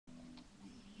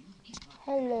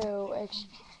Hello,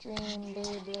 Extreme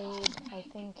Beyblade, I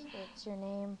think that's your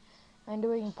name. I'm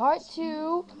doing part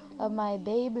 2 of my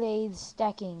Beyblade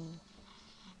stacking,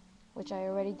 which I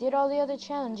already did all the other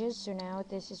challenges, so now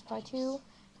this is part 2.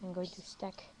 I'm going to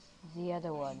stack the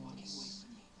other ones.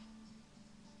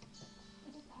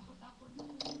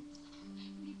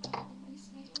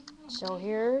 So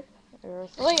here,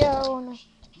 there's Leon.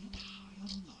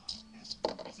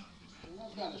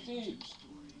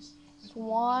 It's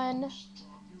one.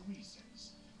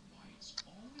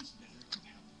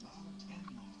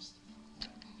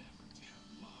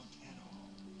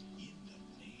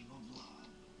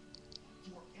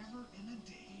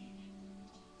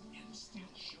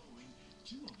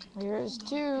 Here's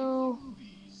 2.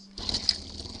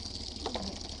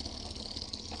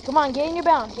 Come on, get in your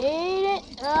bounce. Hit it.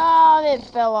 Oh, it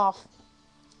fell off.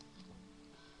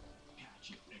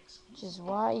 Which is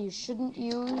why you shouldn't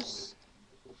use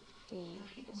a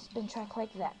spin track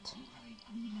like that.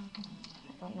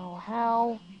 I don't know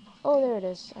how. Oh, there it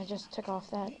is. I just took off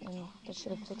that, and that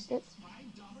should have fixed it.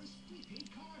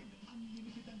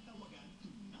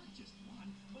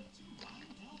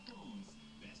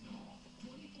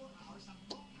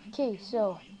 Okay,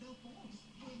 so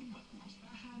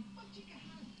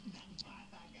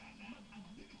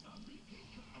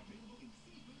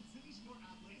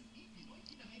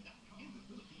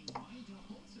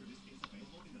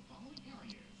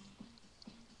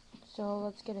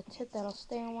let's get a tip that'll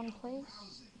stay in one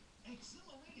place.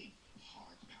 Exhilarating,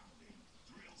 heart-pounding,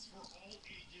 thrills for all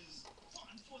ages,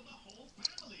 fun for the whole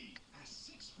family. As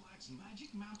Six Flags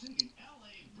Magic Mountain in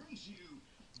LA brings you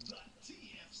the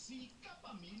TFC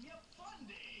Kapamilya Fun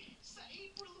Day. Sa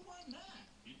April 1 na,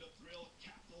 in the thrill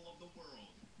capital of the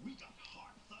world. We got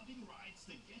heart-thumping rides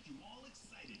to get you all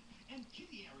excited and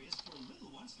kiddie areas for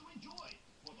little ones to enjoy.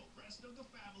 For the rest of the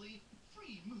family,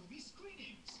 free movie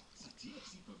screenings. Sa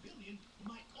TFC Pavilion,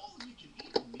 may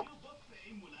all-you-can-eat meal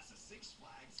buffet mula sa Six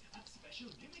Flags at special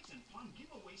gimmicks and fun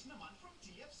giveaways naman from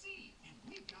TFC. And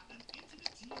we've got an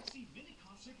intimate TFC mini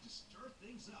concert to stir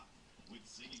things up. With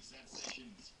singing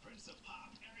sensations, Prince of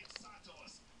Pop, Eric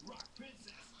Santos, Rock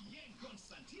Princess, Yen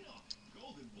Constantino,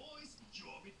 Golden Boys,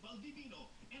 Jovit Valdivino,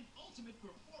 and Ultimate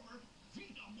Performer,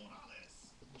 Vida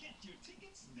Morales. Get your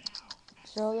tickets now.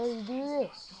 So let's do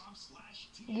this.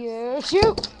 Yeah,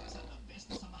 shoot!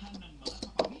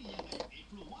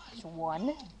 It's 1.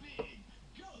 Go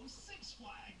Six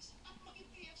Flags at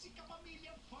mag-TFC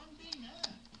Kapamilya Fun Day na.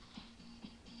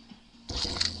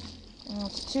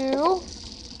 That's 2.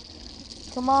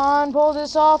 Come on, pull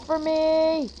this off for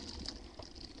me.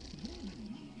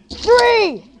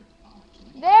 3!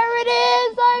 There it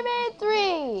is! I made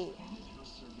 3!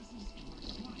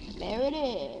 There it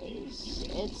is.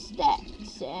 It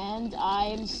stacks, and I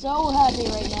am so happy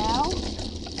right now.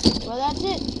 Well, that's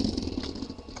it.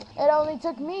 It only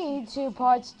took me 2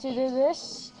 parts to do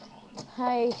this.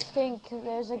 I think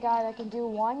there's a guy that can do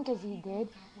 1 because he did,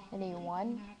 and he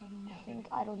won.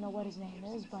 I don't know what his name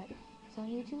is, but it's on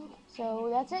YouTube. So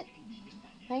that's it.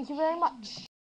 Thank you very much.